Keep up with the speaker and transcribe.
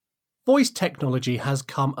voice technology has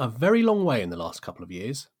come a very long way in the last couple of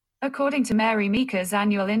years. According to Mary Meeker's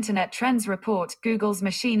annual Internet Trends report, Google's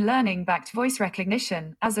machine learning-backed voice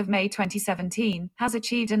recognition, as of May 2017, has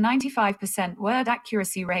achieved a 95% word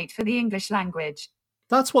accuracy rate for the English language.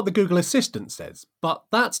 That's what the Google Assistant says, but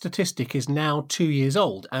that statistic is now 2 years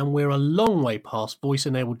old, and we're a long way past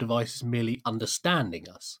voice-enabled devices merely understanding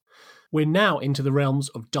us. We're now into the realms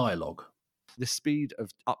of dialogue. The speed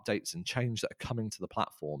of updates and change that are coming to the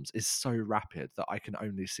platforms is so rapid that I can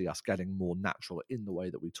only see us getting more natural in the way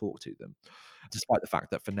that we talk to them. Despite the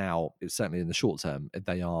fact that for now, it's certainly in the short term,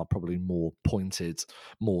 they are probably more pointed,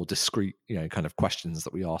 more discrete, kind of questions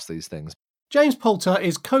that we ask these things. James Poulter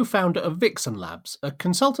is co-founder of Vixen Labs, a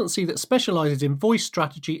consultancy that specialises in voice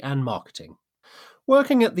strategy and marketing.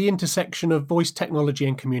 Working at the intersection of voice technology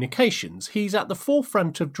and communications, he's at the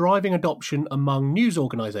forefront of driving adoption among news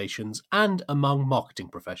organisations and among marketing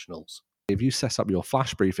professionals. If you set up your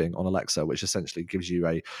flash briefing on Alexa, which essentially gives you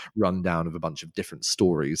a rundown of a bunch of different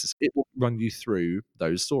stories, it will run you through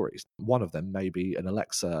those stories. One of them may be an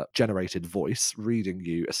Alexa-generated voice reading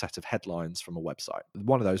you a set of headlines from a website.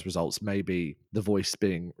 One of those results may be the voice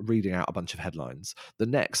reading out a bunch of headlines. The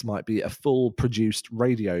next might be a full produced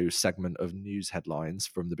radio segment of news headlines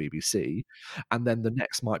from the BBC. And then the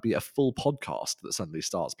next might be a full podcast that suddenly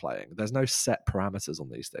starts playing. There's no set parameters on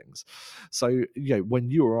these things. So, when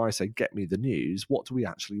you or I say, get me the news, what do we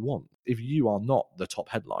actually want? If you are not the top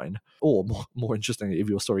headline, or more interestingly, if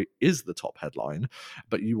your story is the top headline,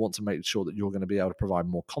 but you want to make sure that you're going to be able to provide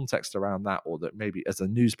more context around that, or that maybe as a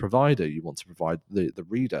news provider, you want to provide the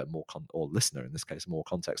reader or listener in this case, more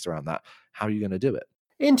context around that, how are you going to do it?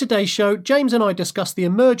 In today's show, James and I discuss the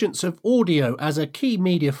emergence of audio as a key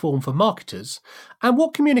media form for marketers and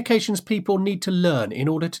what communications people need to learn in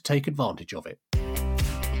order to take advantage of it.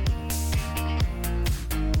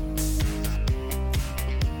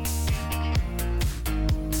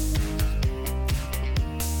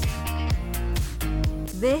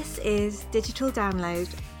 This is Digital Download,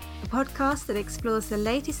 a podcast that explores the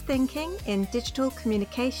latest thinking in digital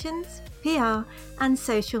communications, PR, and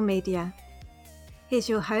social media. Here's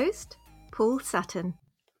your host, Paul Sutton.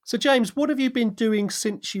 So, James, what have you been doing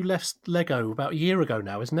since you left Lego about a year ago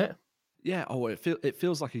now, isn't it? Yeah, it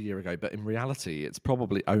feels like a year ago, but in reality, it's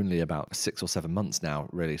probably only about 6 or 7 months now,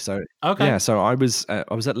 really. So, okay. Yeah, so I was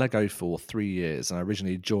at Lego for 3 years, and I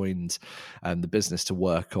originally joined the business to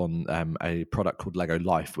work on a product called Lego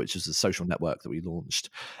Life, which is a social network that we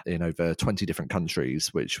launched in over 20 different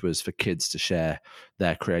countries, which was for kids to share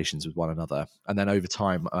their creations with one another. And then over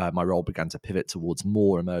time, my role began to pivot towards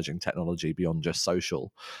more emerging technology beyond just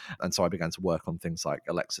social. And so I began to work on things like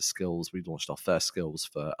Alexa skills. We launched our first skills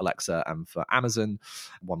for Alexa and for Amazon.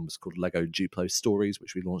 One was called Lego Duplo Stories,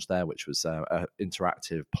 which we launched there, which was an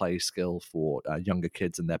interactive play skill for younger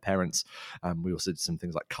kids and their parents. We also did some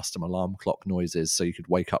things like custom alarm clock noises, so you could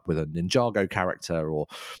wake up with a Ninjago character or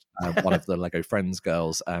one of the Lego Friends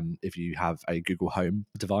girls if you have a Google Home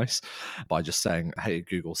device, by just saying, hey,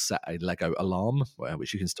 Google, set a Lego alarm,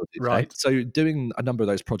 which you can still do today. Right. So doing a number of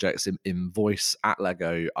those projects in voice at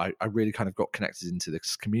Lego, I really kind of got connected into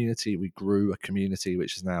this community. We grew a community,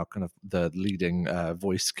 which is now kind of the leading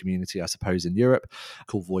voice community, I suppose, in Europe,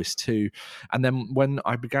 called Voice2. And then when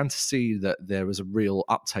I began to see that there was a real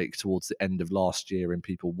uptake towards the end of last year in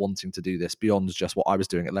people wanting to do this beyond just what I was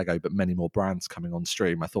doing at Lego, but many more brands coming on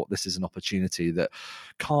stream, I thought this is an opportunity that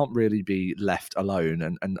can't really be left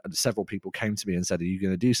alone. And several people came to me and said, are you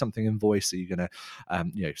going to do something in voice? Are you going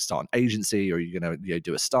to start an agency, or are you going to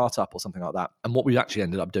do a startup or something like that? And what we actually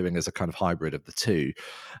ended up doing is a kind of hybrid of the two.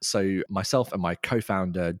 So myself and my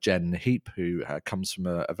co-founder, Jen Heap, who comes from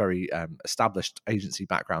a very established agency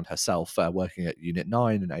background herself, working at Unit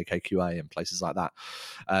 9 and AKQA and places like that.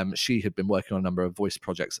 She had been working on a number of voice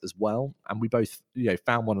projects as well. And we both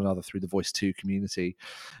found one another through the Voice2 community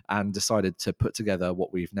and decided to put together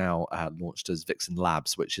what we've now launched as Vixen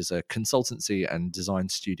Labs, which is a consultancy and design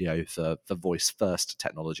studio for voice first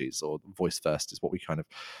technologies, or voice first is what we kind of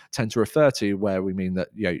tend to refer to, where we mean that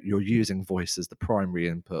you're using voice as the primary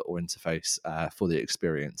input or interface for the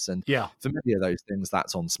experience. And for many of those things,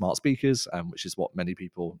 that's on smart speakers, which is what many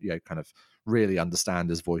people kind of really understand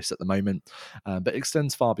as voice at the moment, but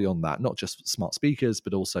extends far beyond that, not just smart speakers,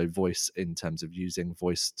 but also voice in terms of using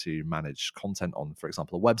voice to manage content on, for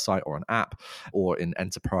example, website or an app, or in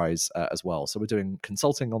enterprise as well. So we're doing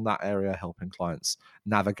consulting on that area, helping clients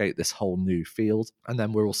navigate this whole new field. And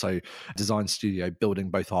then we're also design studio building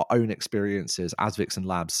both our own experiences as Vixen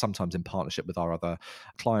Labs, sometimes in partnership with our other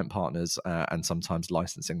client partners, and sometimes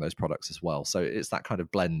licensing those products as well. So it's that kind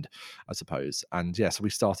of blend, I suppose. And yeah, so we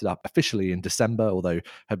started up officially in December, although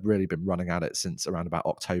have really been running at it since around about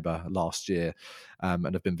October last year,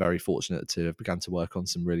 and have been very fortunate to have begun to work on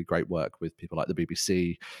some really great work with people like the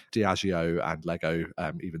BBC, Diageo, and Lego,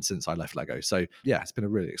 even since I left Lego. So yeah, it's been a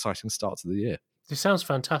really exciting start to the year. This sounds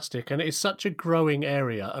fantastic, and it's such a growing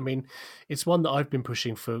area. I mean, it's one that I've been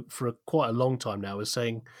pushing for quite a long time now, as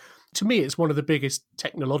saying, to me, it's one of the biggest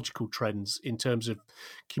technological trends in terms of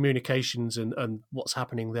communications and what's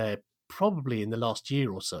happening there, probably in the last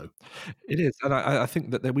year or so. It is. And I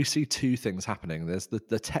think that we see two things happening. There's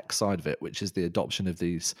the tech side of it, which is the adoption of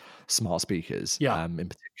these smart speakers, Yeah. in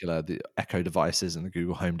particular the Echo devices and the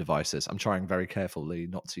Google Home devices. I'm trying very carefully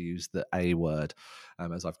not to use the A word,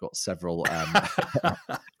 as I've got several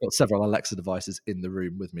Alexa devices in the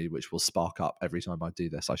room with me, which will spark up every time I do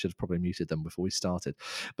this. I should have probably muted them before we started.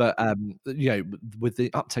 But with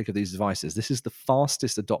the uptake of these devices, this is the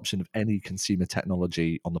fastest adoption of any consumer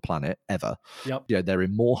technology on the planet ever. Yep. They're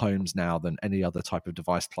in more homes now than any other type of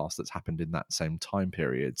device class that's happened in that same time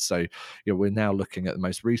period. So we're now looking at the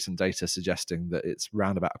most recent data suggesting that it's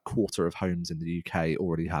around about a quarter of homes in the UK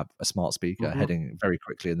already have a smart speaker, heading very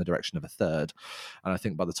quickly in the direction of a third. And I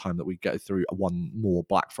think by the time that we go through one more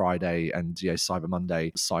Black Friday and Cyber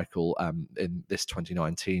Monday cycle in this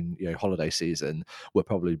 2019 holiday season, we'll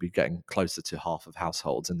probably be getting closer to half of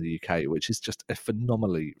households in the UK, which is just a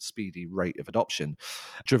phenomenally speedy rate of adoption,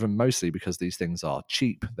 driven mostly because these things are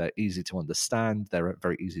cheap, they're easy to understand, they're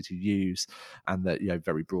very easy to use, and they're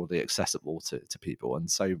very broadly accessible to people. And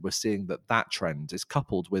so we're seeing that trend is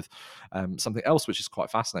coupled with something else which is quite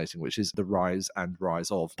fascinating, which is the rise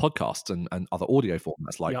of podcasts and other audio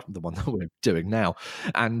formats like the one that we're doing now.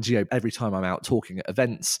 And every time I'm out talking at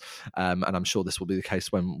events, and I'm sure this will be the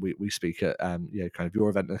case when we speak at kind of your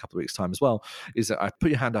event in a couple of weeks' time as well, is that I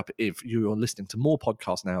put your hand up if you're listening to more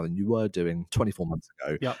podcasts now than you were doing 24 months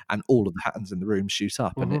ago, and all of the hands in the room shoot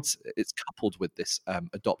up. And it's coupled with this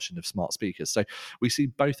adoption of smart speakers. So we see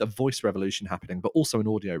both a voice revolution happening, but also an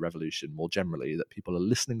audio revolution more generally, that people are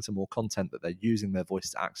listening to more content, that they're using their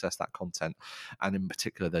voice to access that content, and in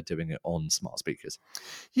particular they're doing it on smart speakers.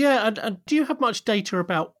 Yeah, and do you have much data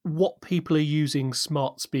about what people are using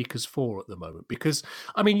smart speakers for at the moment? Because,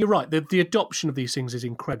 I mean, you're right, the adoption of these things is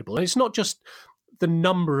incredible. And it's not just the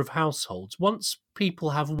number of households. Once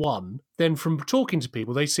people have one, then from talking to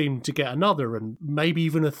people, they seem to get another and maybe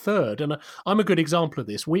even a third. And I'm a good example of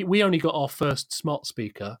this. We only got our first smart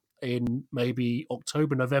speaker in maybe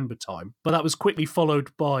October, November time, but that was quickly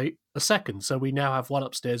followed by a second. So we now have one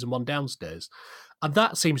upstairs and one downstairs. And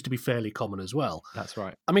that seems to be fairly common as well. That's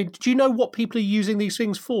right. I mean, do you know what people are using these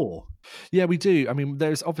things for? Yeah, we do. I mean,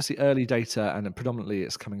 there's obviously early data, and predominantly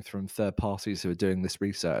it's coming from third parties who are doing this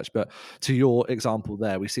research. But to your example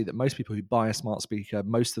there, we see that most people who buy a smart speaker,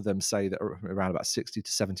 most of them say that around about 60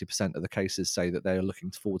 to 70% of the cases say that they are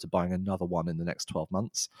looking forward to buying another one in the next 12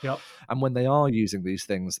 months. Yep. And when they are using these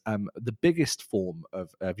things, the biggest form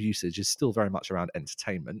of usage is still very much around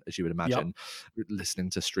entertainment, as you would imagine,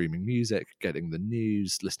 listening to streaming music, getting the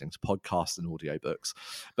news, listening to podcasts and audiobooks.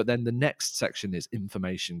 But then the next section is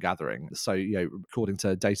information gathering. So, according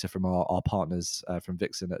to data from our partners from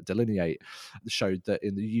Vixen at Delineate, showed that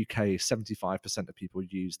in the UK, 75% of people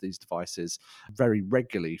use these devices very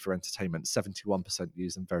regularly for entertainment. 71%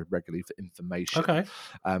 use them very regularly for information. Okay.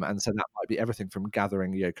 And so that might be everything from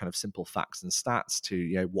gathering, kind of simple facts and stats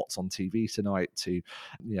to, what's on TV tonight to,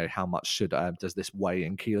 how much does this weigh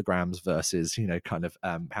in kilograms versus, kind of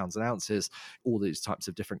pounds and ounces, all these types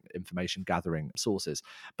of different information gathering sources.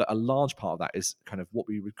 But a large part of that is kind of what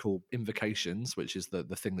we would call invocations, which is the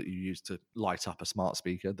thing that you use to light up a smart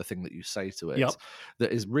speaker, the thing that you say to it,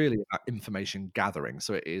 that is really about information gathering.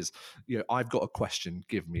 So it is, I've got a question,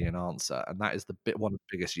 give me an answer. And that is one of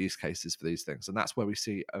the biggest use cases for these things. And that's where we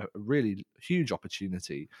see a really huge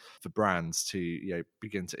opportunity for brands to,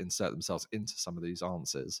 begin to insert themselves into some of these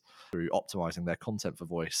answers through optimizing their content for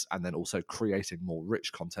voice, and then also creating more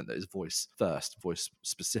rich content that is voice first. just voice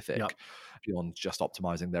specific, Yep. beyond just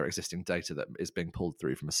optimizing their existing data that is being pulled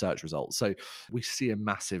through from a search result. So we see a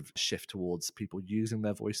massive shift towards people using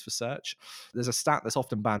their voice for search. There's a stat that's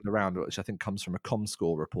often banded around, which I think comes from a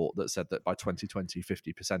ComScore report, that said that by 2020,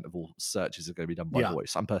 50% of all searches are going to be done by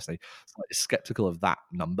voice. I'm personally slightly skeptical of that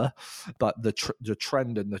number, but the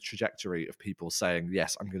trend and the trajectory of people saying,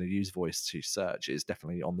 yes, I'm going to use voice to search is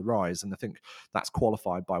definitely on the rise. And I think that's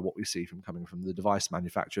qualified by what we see from coming from the device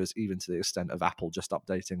manufacturers, even to the extent of Apple just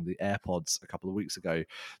updating the AirPods a couple of weeks ago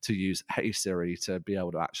to use Hey Siri to be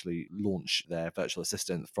able to actually launch their virtual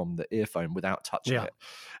assistant from the earphone without touching it.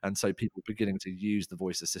 And so people beginning to use the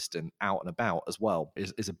voice assistant out and about as well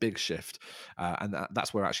is a big shift. And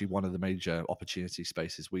that's where actually one of the major opportunity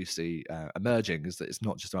spaces we see emerging is that it's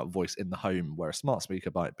not just about voice in the home where a smart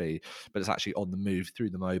speaker might be, but it's actually on the move through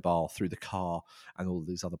the mobile, through the car, and all of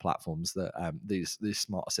these other platforms that these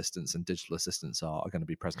smart assistants and digital assistants are going to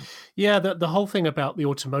be present. Yeah, the whole thing about the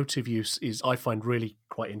automotive use is, I find, really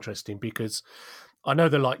quite interesting, because I know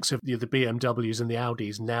the likes of the BMWs and the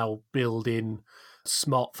Audis now build in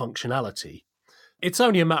smart functionality. It's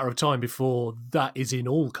only a matter of time before that is in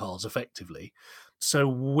all cars effectively. So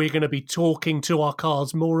we're going to be talking to our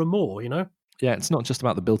cars more and more, you know? Yeah, it's not just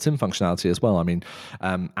about the built-in functionality as well. I mean,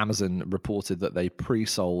 Amazon reported that they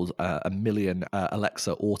pre-sold 1 million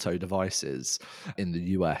Alexa Auto devices in the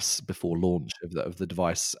US before launch of the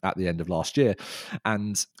device at the end of last year.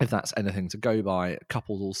 And if that's anything to go by,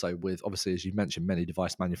 coupled also with, obviously, as you mentioned, many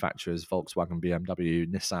device manufacturers, Volkswagen, BMW,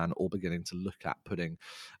 Nissan, all beginning to look at putting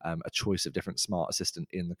a choice of different smart assistant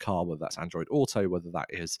in the car, whether that's Android Auto, whether that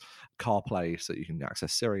is CarPlay, so you can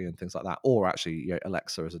access Siri and things like that, or actually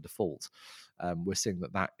Alexa as a default. We're seeing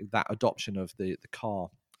that adoption of the car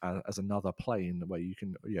as another plane where you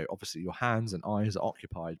can, obviously your hands and eyes are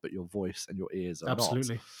occupied, but your voice and your ears are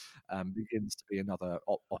Absolutely. not, begins to be another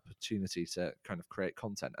opportunity to kind of create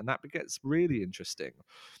content. And that gets really interesting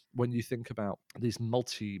when you think about these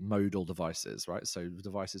multimodal devices, right? So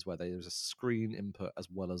devices where there's a screen input as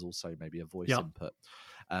well as also maybe a voice input,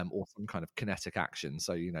 or some kind of kinetic action.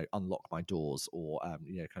 So, unlock my doors, or,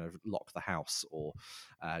 kind of lock the house, or,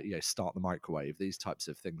 start the microwave. These types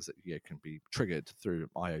of things that can be triggered through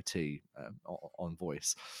IoT on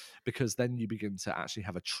voice, because then you begin to actually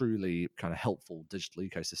have a truly kind of helpful digital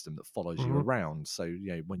ecosystem that follows you around. So,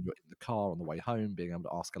 when you're in the car on the way home, being able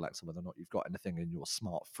to ask Alexa whether or not you've got anything in your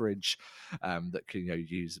smart fridge that can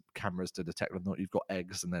use cameras to detect whether or not you've got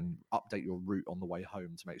eggs, and then update your route on the way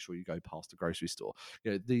home to make sure you go past a grocery store.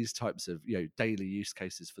 These types of daily use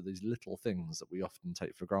cases for these little things that we often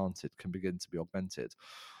take for granted can begin to be augmented,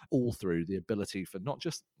 all through the ability for not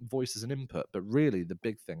just voice as an input, but really the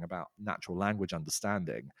big thing about natural language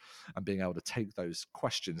understanding and being able to take those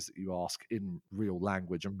questions that you ask in real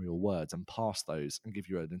language and real words and pass those and give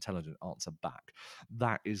you an intelligent answer back.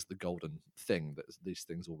 That is the golden thing that these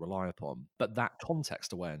things all rely upon. But that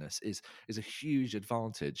context awareness is a huge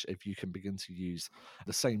advantage if you can begin to use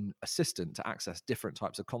the same assistant to access different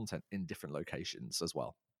types of content in different locations as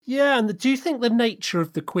well. Yeah, and do you think the nature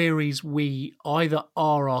of the queries we either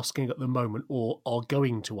are asking at the moment or are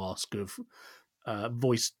going to ask of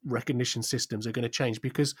voice recognition systems are going to change?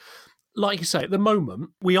 Because, like you say, at the moment,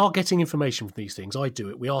 we are getting information from these things. I do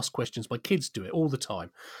it. We ask questions. My kids do it all the time.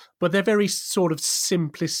 But they're very sort of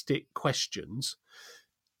simplistic questions.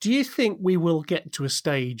 Do you think we will get to a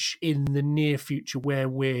stage in the near future where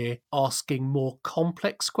we're asking more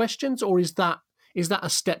complex questions, or is that a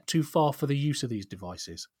step too far for the use of these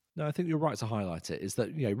devices? No, I think you're right to highlight it, is that,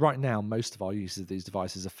 right now, most of our uses of these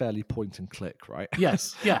devices are fairly point and click, right?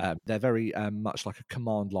 Yes, yeah. They're very much like a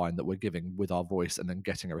command line that we're giving with our voice and then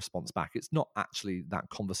getting a response back. It's not actually that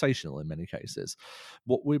conversational in many cases.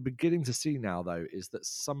 What we're beginning to see now, though, is that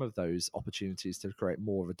some of those opportunities to create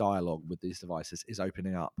more of a dialogue with these devices is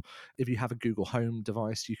opening up. If you have a Google Home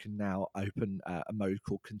device, you can now open a mode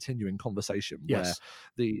called continuing conversation, where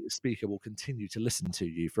the speaker will continue to listen to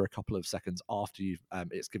you for a couple of seconds after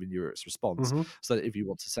it's given you its response, so that if you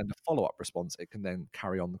want to send a follow-up response, it can then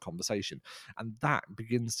carry on the conversation. And that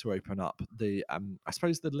begins to open up the I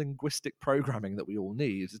suppose the linguistic programming that we all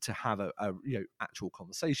need to have a actual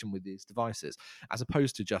conversation with these devices, as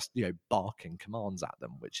opposed to just barking commands at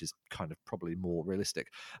them, which is kind of probably more realistic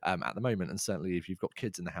at the moment. And certainly if you've got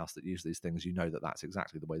kids in the house that use these things, that's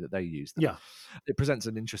exactly the way that they use them. It presents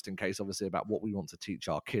an interesting case, obviously, about what we want to teach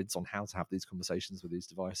our kids on how to have these conversations with these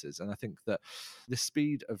devices. And I think that the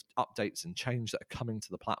speed of updates and change that are coming to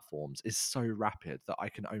the platforms is so rapid that I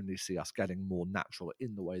can only see us getting more natural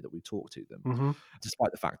in the way that we talk to them,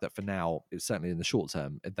 despite the fact that for now, it's certainly in the short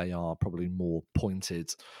term, they are probably more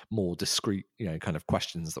pointed, more discrete, kind of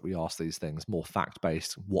questions that we ask these things, more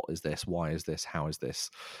fact-based. What is this? Why is this? How is this?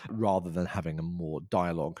 Rather than having a more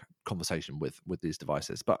dialogue conversation with these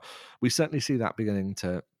devices. But we certainly see that beginning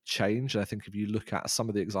to change. I think if you look at some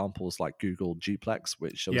of the examples like Google Duplex,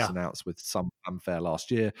 which was announced with some fanfare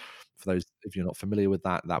last year. For those, if you're not familiar with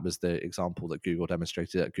that, that was the example that Google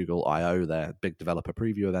demonstrated at Google I/O, their big developer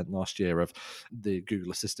preview event last year, of the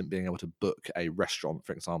Google Assistant being able to book a restaurant,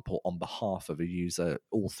 for example, on behalf of a user,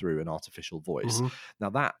 all through an artificial voice. Now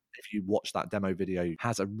that, if you watch that demo video,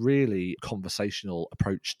 has a really conversational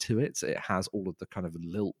approach to it. It has all of the kind of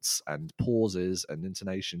lilts and pauses and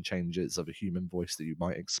intonation changes of a human voice that you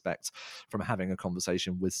might expect from having a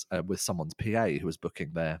conversation with someone's PA who is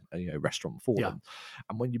booking their restaurant for them.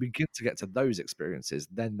 And when you begin to get to those experiences,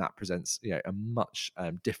 then that presents a much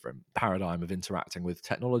different paradigm of interacting with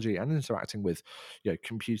technology and interacting with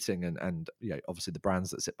computing and obviously the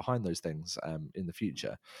brands that sit behind those things in the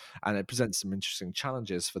future. And it presents some interesting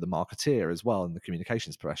challenges for the marketeer as well, and the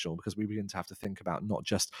communications professional, because we begin to have to think about not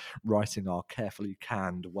just writing our carefully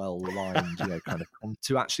canned, well-aligned kind of,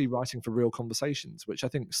 to actually writing for real conversations, which I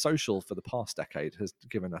think social for the past decade has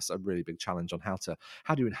given us a really big challenge on how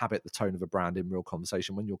do you inhabit the tone of a brand in real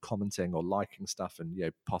conversation when you're commenting or liking stuff and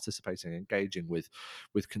participating, engaging with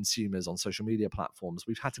consumers on social media platforms.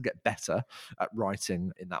 We've had to get better at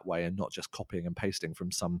writing in that way and not just copying and pasting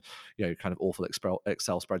from some kind of awful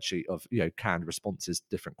Excel spreadsheet of canned responses to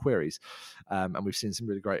different queries. And we've seen some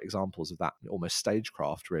really great examples of that almost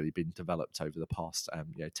stagecraft really being developed over the past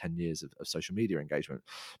 10 years of social media engagement.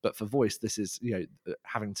 But for voice, this is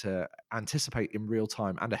having to anticipate in real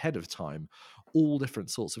time and ahead of time all different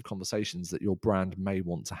sorts of conversations that your brand may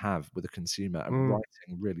want to have with a consumer, and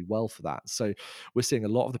writing really well for that. So we're seeing a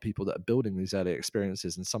lot of the people that are building these early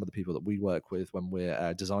experiences, and some of the people that we work with when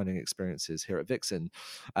we're designing experiences here at Vixen,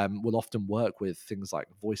 will often work with things like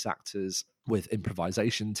voice actors, with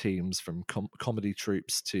improvisation teams from comedy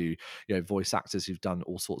troupes to voice actors who've done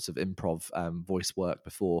all sorts of improv voice work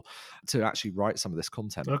before, to actually write some of this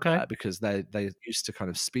content, because they're used to kind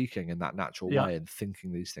of speaking in that natural way and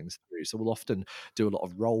thinking these things through. So we'll often do a lot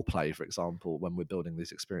of role play, for example, when we're building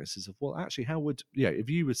these experiences of, well, actually, how would if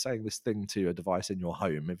you were saying this thing to a device in your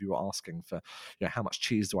home, if you were asking for how much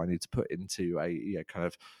cheese do I need to put into a kind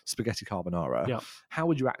of spaghetti carbonara, how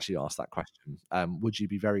would you actually ask that question? Would you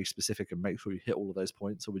be very specific and make sure you hit all of those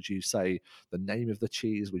points, or would you say the name of the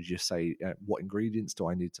cheese? Would you say what ingredients do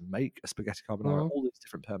I need to make a spaghetti carbonara? All these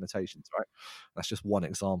different permutations, right? That's just one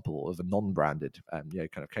example of a non-branded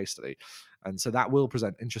kind of case study. And so that will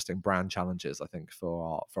present interesting brand challenges, I think,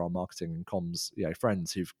 for our marketing and comms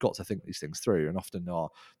friends who've got to think these things through, and often are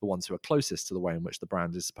the ones who are closest to the way in which the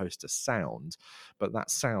brand is supposed to sound. But that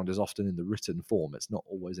sound is often in the written form. It's not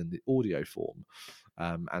always in the audio form.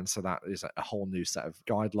 And so that is a whole new set of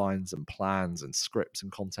guidelines and plans and scripts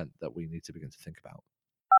and content that we need to begin to think about.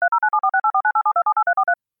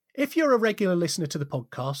 If you're a regular listener to the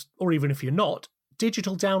podcast, or even if you're not,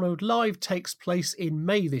 Digital Download Live takes place in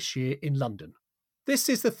May this year in London. This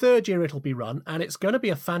is the third year it'll be run, and it's going to be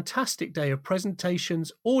a fantastic day of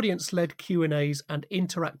presentations, audience-led Q&As and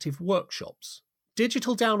interactive workshops.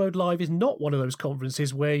 Digital Download Live is not one of those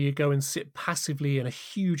conferences where you go and sit passively in a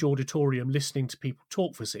huge auditorium listening to people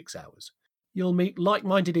talk for 6 hours. You'll meet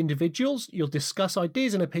like-minded individuals, you'll discuss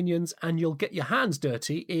ideas and opinions, and you'll get your hands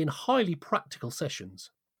dirty in highly practical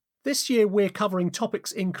sessions. This year we're covering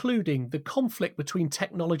topics including the conflict between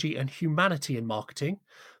technology and humanity in marketing,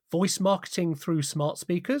 voice marketing through smart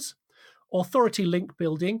speakers, authority link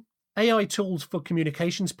building, AI tools for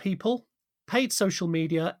communications people, paid social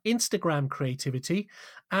media, Instagram creativity,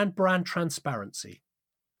 and brand transparency.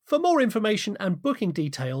 For more information and booking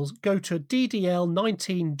details, go to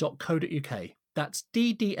ddl19.co.uk. That's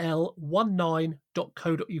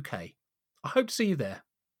ddl19.co.uk. I hope to see you there.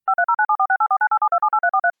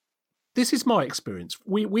 This is my experience.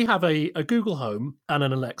 We have a Google Home and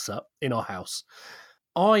an Alexa in our house.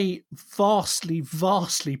 I vastly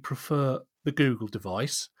prefer the Google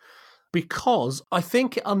device because I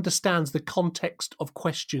think it understands the context of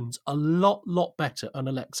questions a lot better than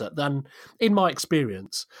Alexa than in my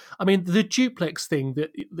experience. I mean, the duplex thing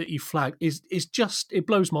that you flagged is just, it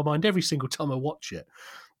blows my mind every single time I watch it.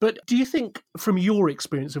 But do you think, from your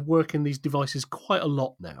experience of working these devices quite a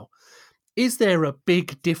lot now, is there a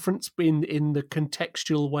big difference in the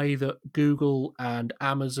contextual way that Google and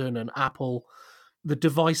Amazon and Apple, the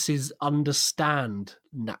devices, understand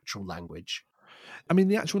natural language? I mean,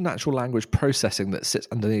 the actual natural language processing that sits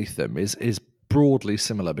underneath them is broadly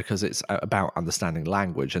similar because it's about understanding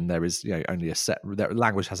language, and there is only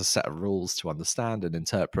language has a set of rules to understand and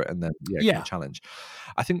interpret, and then Yeah. challenge.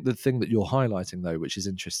 I think the thing that you're highlighting though, which is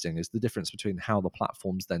interesting, is the difference between how the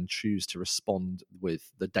platforms then choose to respond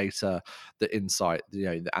with the data, the insight,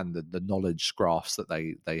 and the knowledge graphs that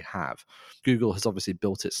they have. Google has obviously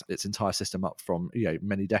built its entire system up from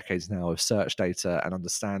many decades now of search data and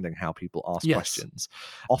understanding how people ask questions,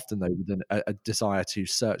 often though with a desire to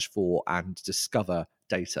search for and discover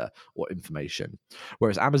data or information.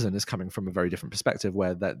 Whereas Amazon is coming from a very different perspective,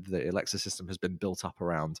 where the Alexa system has been built up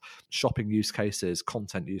around shopping use cases,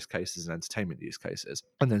 content use cases, and entertainment use cases.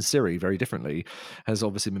 And then Siri, very differently, has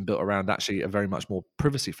obviously been built around actually a very much more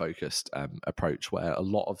privacy focused approach, where a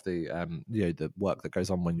lot of the the work that goes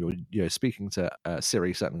on when you're speaking to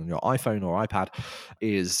Siri, certainly on your iPhone or iPad,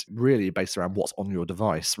 is really based around what's on your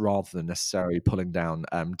device rather than necessarily pulling down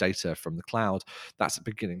data from the cloud. That's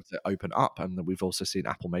beginning to open up, and we've also seen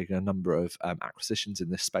Apple making a number of acquisitions in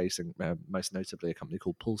this space, and most notably a company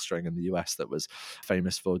called Pullstring in the US that was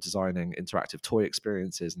famous for designing interactive toy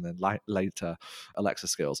experiences and then later Alexa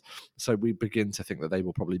skills. So we begin to think that they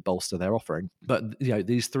will probably bolster their offering. But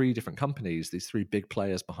these three different companies, these three big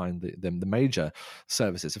players behind them, the major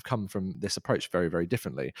services, have come from this approach very, very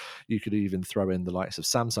differently. You could even throw in the likes of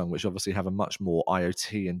Samsung, which obviously have a much more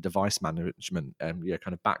IoT and device management kind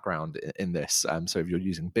of background in this. So if you're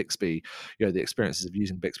using Bixby, the experiences of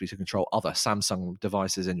using Bixby to control other Samsung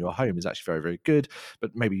devices in your home is actually very, very good,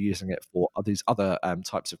 but maybe using it for these other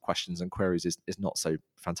types of questions and queries is not so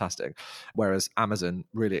fantastic. Whereas Amazon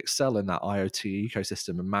really excel in that IoT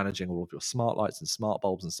ecosystem and managing all of your smart lights and smart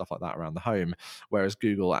bulbs and stuff like that around the home, whereas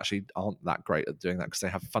Google actually aren't that great at doing that because they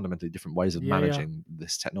have fundamentally different ways of managing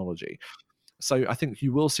this technology. So I think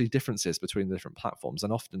you will see differences between the different platforms,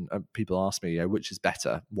 and often people ask me, which is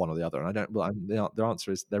better, one or the other, and I don't. Well, the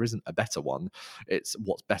answer is there isn't a better one. It's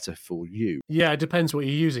what's better for you. Yeah, it depends what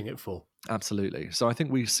you're using it for. Absolutely. So I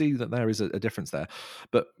think we see that there is a difference there.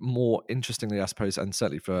 But more interestingly, I suppose, and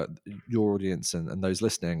certainly for your audience and those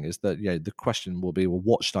listening, is that the question will be, well,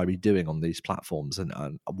 what should I be doing on these platforms, and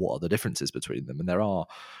what are the differences between them? And there are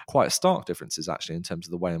quite stark differences actually in terms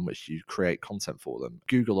of the way in which you create content for them.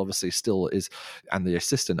 Google obviously still is, and the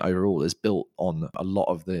Assistant overall is built on a lot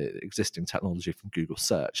of the existing technology from Google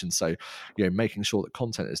Search. And so making sure that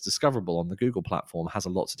content is discoverable on the Google platform has a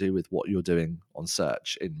lot to do with what you're doing on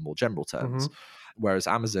search in more general terms. Whereas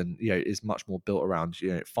Amazon, is much more built around,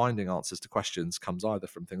 finding answers to questions comes either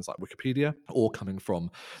from things like Wikipedia or coming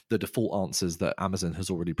from the default answers that Amazon has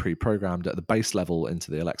already pre-programmed at the base level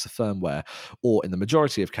into the Alexa firmware, or in the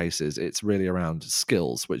majority of cases, it's really around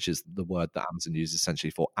skills, which is the word that Amazon uses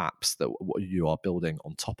essentially for apps that you are building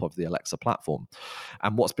on top of the Alexa platform.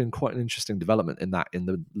 And what's been quite an interesting development in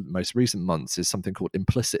the most recent months is something called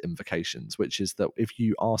implicit invocations, which is that if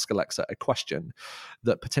you ask Alexa a question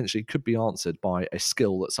that potentially could be answered by a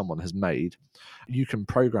skill that someone has made, you can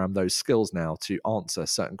program those skills now to answer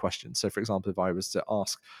certain questions. So for example, if I was to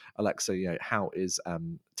ask Alexa, how is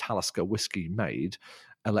Talisker whiskey made,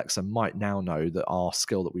 Alexa might now know that our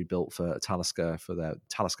skill that we built for Talisker, for their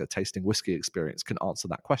Talisker tasting whiskey experience, can answer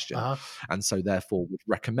that question. And so therefore would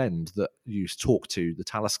recommend that you talk to the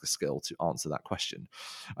Talisker skill to answer that question.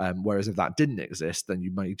 Whereas if that didn't exist, then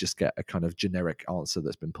you may just get a kind of generic answer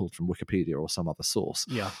that's been pulled from Wikipedia or some other source.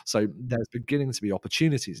 So there's beginning to be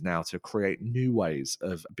opportunities now to create new ways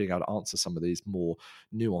of being able to answer some of these more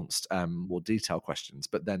nuanced, more detailed questions.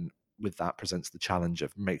 But then with that presents the challenge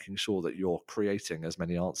of making sure that you're creating as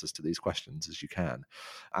many answers to these questions as you can.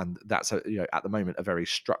 And that's at the moment a very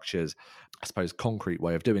structured, I suppose, concrete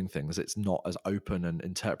way of doing things. It's not as open and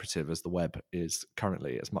interpretive as the web is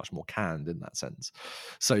currently. It's much more canned in that sense.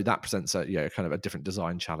 So that presents a kind of a different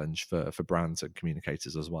design challenge for brands and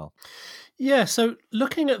communicators as well. Yeah, so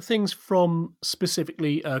looking at things from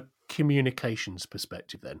specifically a communications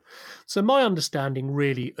perspective then. So my understanding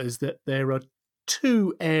really is that there are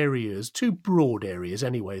two broad areas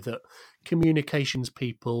anyway, that communications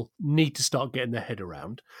people need to start getting their head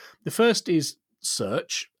around. The first is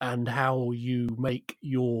search and how you make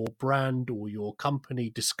your brand or your company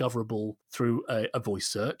discoverable through a voice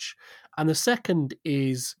search. And the second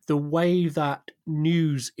is the way that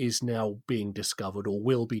news is now being discovered or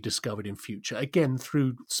will be discovered in future, again,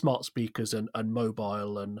 through smart speakers and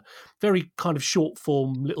mobile and very kind of short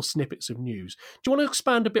form little snippets of news. Do you want to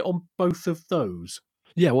expand a bit on both of those?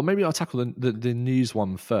 Yeah, well, maybe I'll tackle the news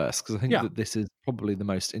one first, because I think Yeah. that this is probably the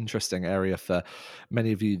most interesting area for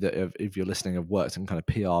many of you that, if you're listening, have worked in kind of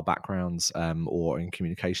PR backgrounds, or in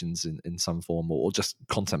communications in some form, or just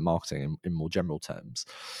content marketing in more general terms.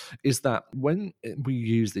 Is that when we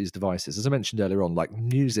use these devices, as I mentioned earlier on, like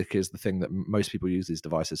music is the thing that most people use these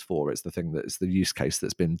devices for. It's the thing that is the use case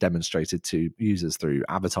that's been demonstrated to users through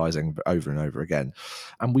advertising over and over again.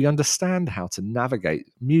 And we understand how to navigate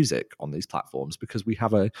music on these platforms because we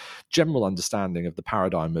have a general understanding of the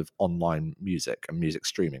paradigm of online music and music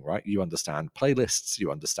streaming, right? You understand playlists,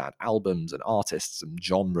 you understand albums and artists and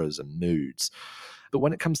genres and moods. But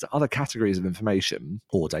when it comes to other categories of information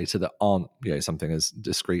or data that aren't, something as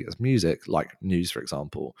discrete as music, like news, for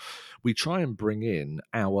example, we try and bring in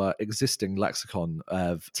our existing lexicon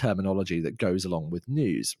of terminology that goes along with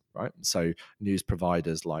news, right? So news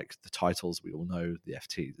providers like the titles we all know, the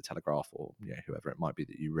FT, the Telegraph, or whoever it might be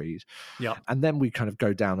that you read. Yeah. And then we kind of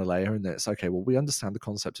go down a layer, and it's okay, well, we understand the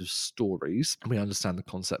concept of stories, and we understand the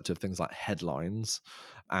concept of things like headlines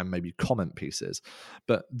and maybe comment pieces.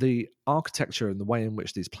 But the architecture and the way in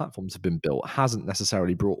which these platforms have been built hasn't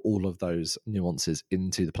necessarily brought all of those nuances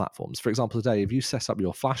into the platforms. For example, today, if you set up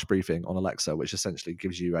your flash briefing on Alexa, which essentially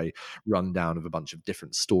gives you a rundown of a bunch of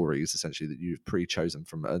different stories, essentially that you've pre-chosen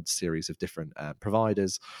from a series of different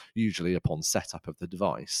providers, usually upon setup of the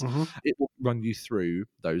device, it will run you through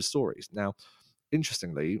those stories. Now,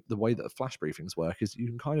 interestingly, the way that the flash briefings work is you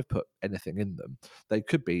can kind of put anything in them. They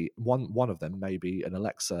could be one of them may be an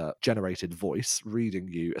Alexa generated voice reading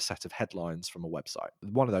you a set of headlines from a website.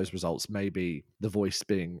 One of those results may be the voice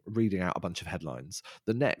reading out a bunch of headlines.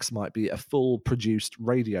 The next might be a full produced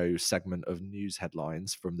radio segment of news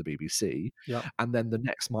headlines from the BBC. Yeah. And then the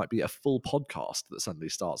next might be a full podcast that suddenly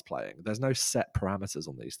starts playing. There's no set parameters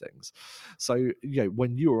on these things. So,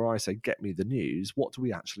 when you or I say, get me the news, what do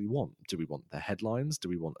we actually want? Do we want the headlines? Do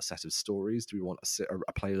we want a set of stories? Do we want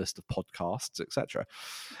a playlist of podcasts, etc.?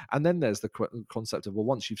 And then there's the concept of, well,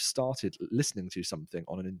 once you've started listening to something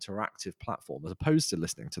on an interactive platform, as opposed to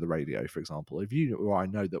listening to the radio, for example, if you or I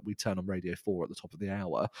know that we turn on Radio 4 at the top of the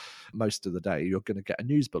hour, most of the day, you're going to get a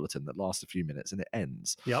news bulletin that lasts a few minutes and it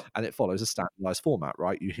ends. Yep. And it follows a standardized format,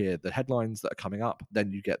 right? You hear the headlines that are coming up, then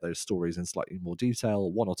you get those stories in slightly more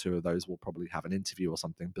detail. One or two of those will probably have an interview or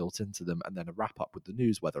something built into them, and then a wrap up with the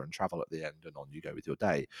news, weather and travel at the end, and on you go with your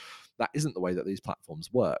day. That isn't the way that these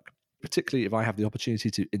platforms work. Particularly if I have the opportunity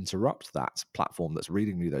to interrupt that platform that's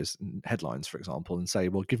reading me those headlines, for example, and say,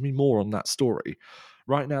 well, give me more on that story.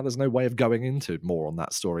 Right now, there's no way of going into more on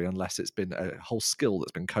that story unless it's been a whole skill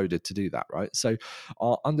that's been coded to do that, right? So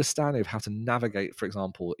our understanding of how to navigate, for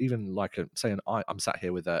example, even like I'm sat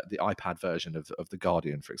here with the iPad version of The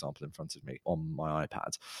Guardian, for example, in front of me on my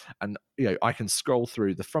iPad. And, I can scroll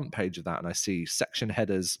through the front page of that and I see section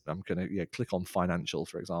headers. I'm going to click on financial,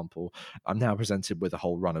 for example. I'm now presented with a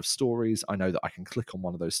whole run of stories. I know that I can click on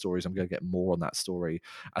one of those stories. I'm going to get more on that story.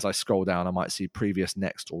 As I scroll down, I might see previous,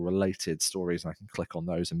 next, or related stories, and I can click on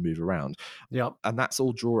those and move around. Yep. And that's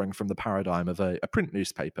all drawing from the paradigm of a print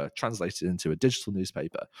newspaper translated into a digital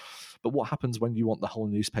newspaper. But what happens when you want the whole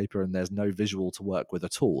newspaper and there's no visual to work with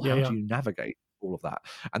at all? How do you navigate all of that?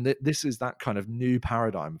 And this is that kind of new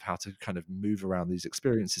paradigm of how to kind of move around these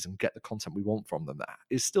experiences and get the content we want from them. That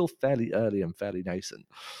is still fairly early and fairly nascent.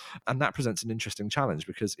 And that presents an interesting challenge,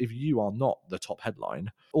 because if you are not the top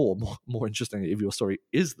headline, or more interestingly, if your story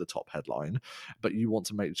is the top headline, but you want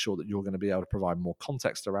to make sure that you're going to be able to provide more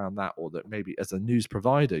context around that, or that maybe as a news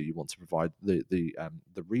provider you want to provide the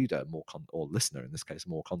reader more or listener in this case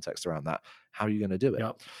more context around that, how are you going to do it?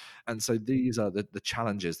 Yep. And so these are the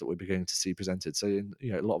challenges that we're beginning to see presented. So in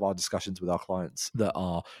a lot of our discussions with our clients that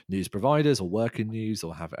are news providers or work in news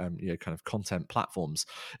or have kind of content platforms,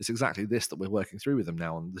 it's exactly this that we're working through with them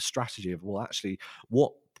now, on the strategy of, well, actually,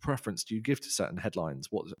 what preference do you give to certain headlines,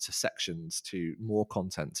 what to sections, to more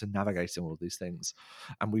content, to navigating all of these things?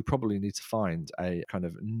 And we probably need to find a kind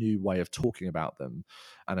of new way of talking about them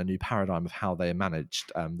and a new paradigm of how they are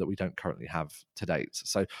managed that we don't currently have to date.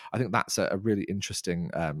 So I think that's a really interesting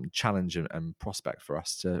challenge and prospect for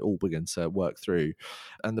us to all begin to work through.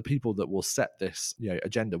 And the people that will set this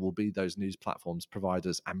agenda will be those news platforms,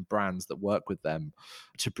 providers and brands that work with them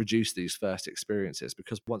to produce these first experiences.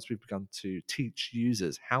 Because once we've begun to teach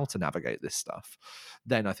users how to navigate this stuff,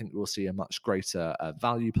 then I think we'll see a much greater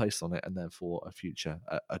value placed on it, and therefore a future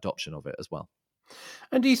adoption of it as well.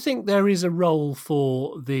 And do you think there is a role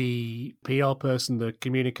for the PR person, the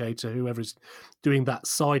communicator, whoever's doing that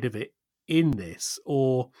side of it in this?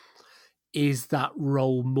 Or is that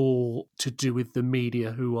role more to do with the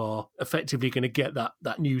media who are effectively going to get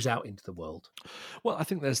that news out into the world? Well, I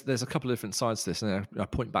think there's a couple of different sides to this, and I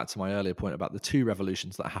point back to my earlier point about the two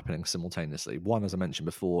revolutions that are happening simultaneously. One, as I mentioned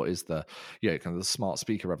before, is the kind of the smart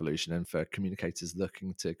speaker revolution, and for communicators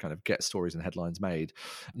looking to kind of get stories and headlines made,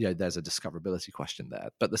 there's a discoverability question there.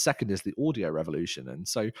 But the second is the audio revolution, and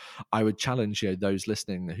so I would challenge those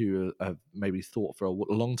listening who have maybe thought for a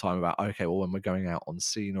long time about, okay, well, when we're going out on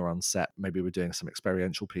scene or on set, maybe we're doing some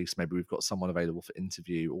experiential piece, maybe we've got someone available for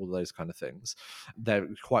interview, all of those kind of things. They're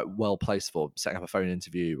quite well placed for setting up a phone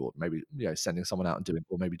interview, or maybe sending someone out and doing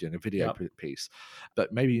a video piece.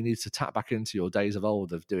 But maybe you need to tap back into your days of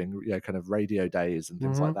old of doing kind of radio days and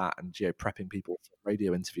things like that, and prepping people for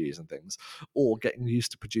radio interviews and things, or getting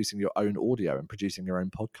used to producing your own audio and producing your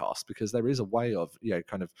own podcast, because there is a way of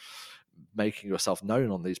kind of making yourself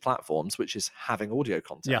known on these platforms, which is having audio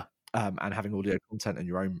content. And having audio content and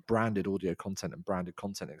your own branded audio content and branded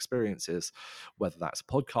content experiences, whether that's a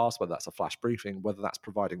podcast, whether that's a flash briefing, whether that's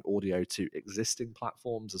providing audio to existing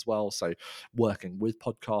platforms as well. So working with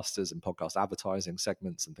podcasters and podcast advertising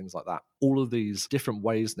segments and things like that. All of these different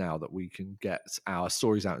ways now that we can get our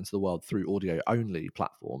stories out into the world through audio only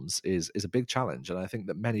platforms is a big challenge. And I think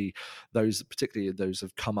that many, particularly those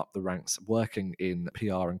who've come up the ranks working in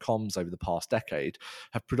PR and comms over the past decade,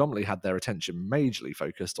 have predominantly had their attention majorly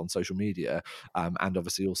focused on social media, and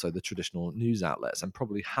obviously also the traditional news outlets, and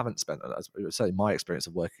probably haven't spent, certainly my experience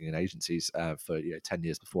of working in agencies for 10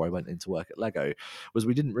 years before I went into work at Lego, was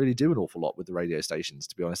we didn't really do an awful lot with the radio stations,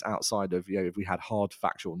 to be honest, outside of if we had hard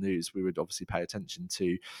factual news, we would obviously pay attention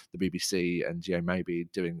to the BBC and maybe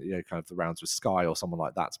doing kind of the rounds with Sky or someone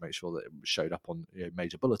like that to make sure that it showed up on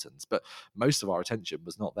major bulletins. But most of our attention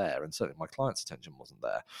was not there, and certainly my clients' attention wasn't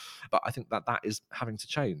there. But I think that is having to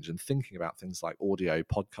change, and thinking about things like audio,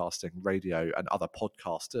 podcasting, radio, and other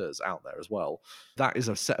podcasters out there as well. That is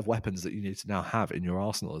a set of weapons that you need to now have in your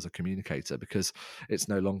arsenal as a communicator, because it's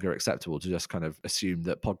no longer acceptable to just kind of assume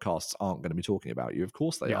that podcasts aren't going to be talking about you. Of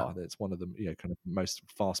course they are. It's one of the kind of most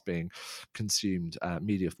fast being consumed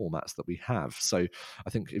media formats that we have. So I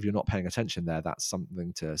think if you're not paying attention there, that's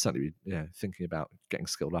something to certainly be thinking about getting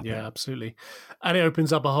skilled up in. Absolutely. And it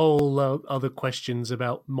opens up a whole other questions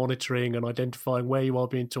about monitoring and identifying where you are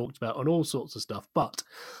being talked about and all sorts of stuff. But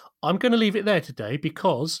I'm going to leave it there today,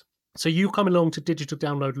 because you come along to Digital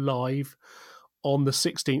Download Live on the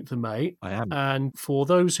 16th of May. I am. And for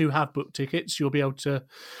those who have booked tickets, you'll be able to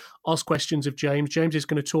ask questions of James. James is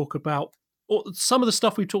going to talk about some of the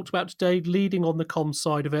stuff we've talked about today, leading on the comms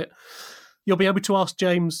side of it. You'll be able to ask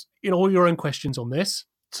James all your own questions on this.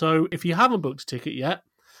 So if you haven't booked a ticket yet,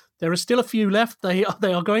 there are still a few left. They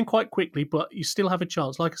are going quite quickly, but you still have a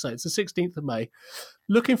chance. Like I say, it's the 16th of May.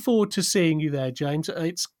 Looking forward to seeing you there, James.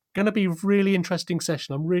 It's going to be a really interesting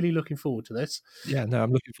session. I'm really looking forward to this. Yeah, no,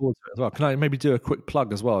 I'm looking forward to it as well. Can I maybe do a quick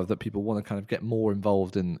plug as well, that people want to kind of get more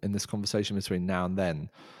involved in this conversation between now and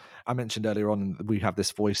then? I mentioned earlier on, we have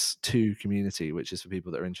this Voice 2 community, which is for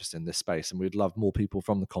people that are interested in this space, and we'd love more people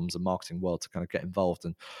from the comms and marketing world to kind of get involved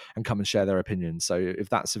and come and share their opinions. So if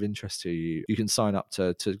that's of interest to you, you can sign up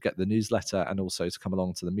to get the newsletter, and also to come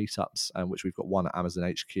along to the meetups, which we've got one at Amazon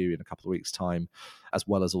HQ in a couple of weeks' time, as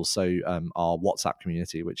well as also our WhatsApp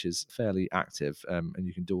community, which is fairly active, and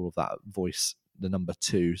you can do all of that at Voice the number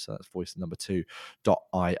 2, so that's voice the number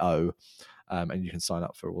 2.io. And you can sign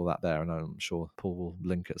up for all that there, and I'm sure Paul will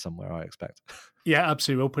link it somewhere, I expect. Yeah,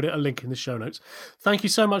 absolutely. We'll put a link in the show notes. Thank you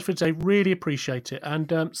so much for today. Really appreciate it.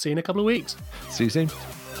 And see you in a couple of weeks. See you soon.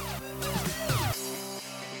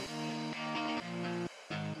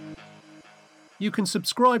 You can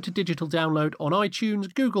subscribe to Digital Download on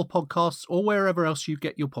iTunes, Google Podcasts, or wherever else you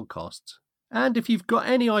get your podcasts. And if you've got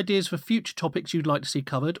any ideas for future topics you'd like to see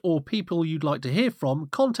covered, or people you'd like to hear from,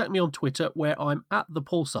 contact me on Twitter, where I'm @the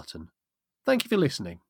Paul Sutton. Thank you for listening.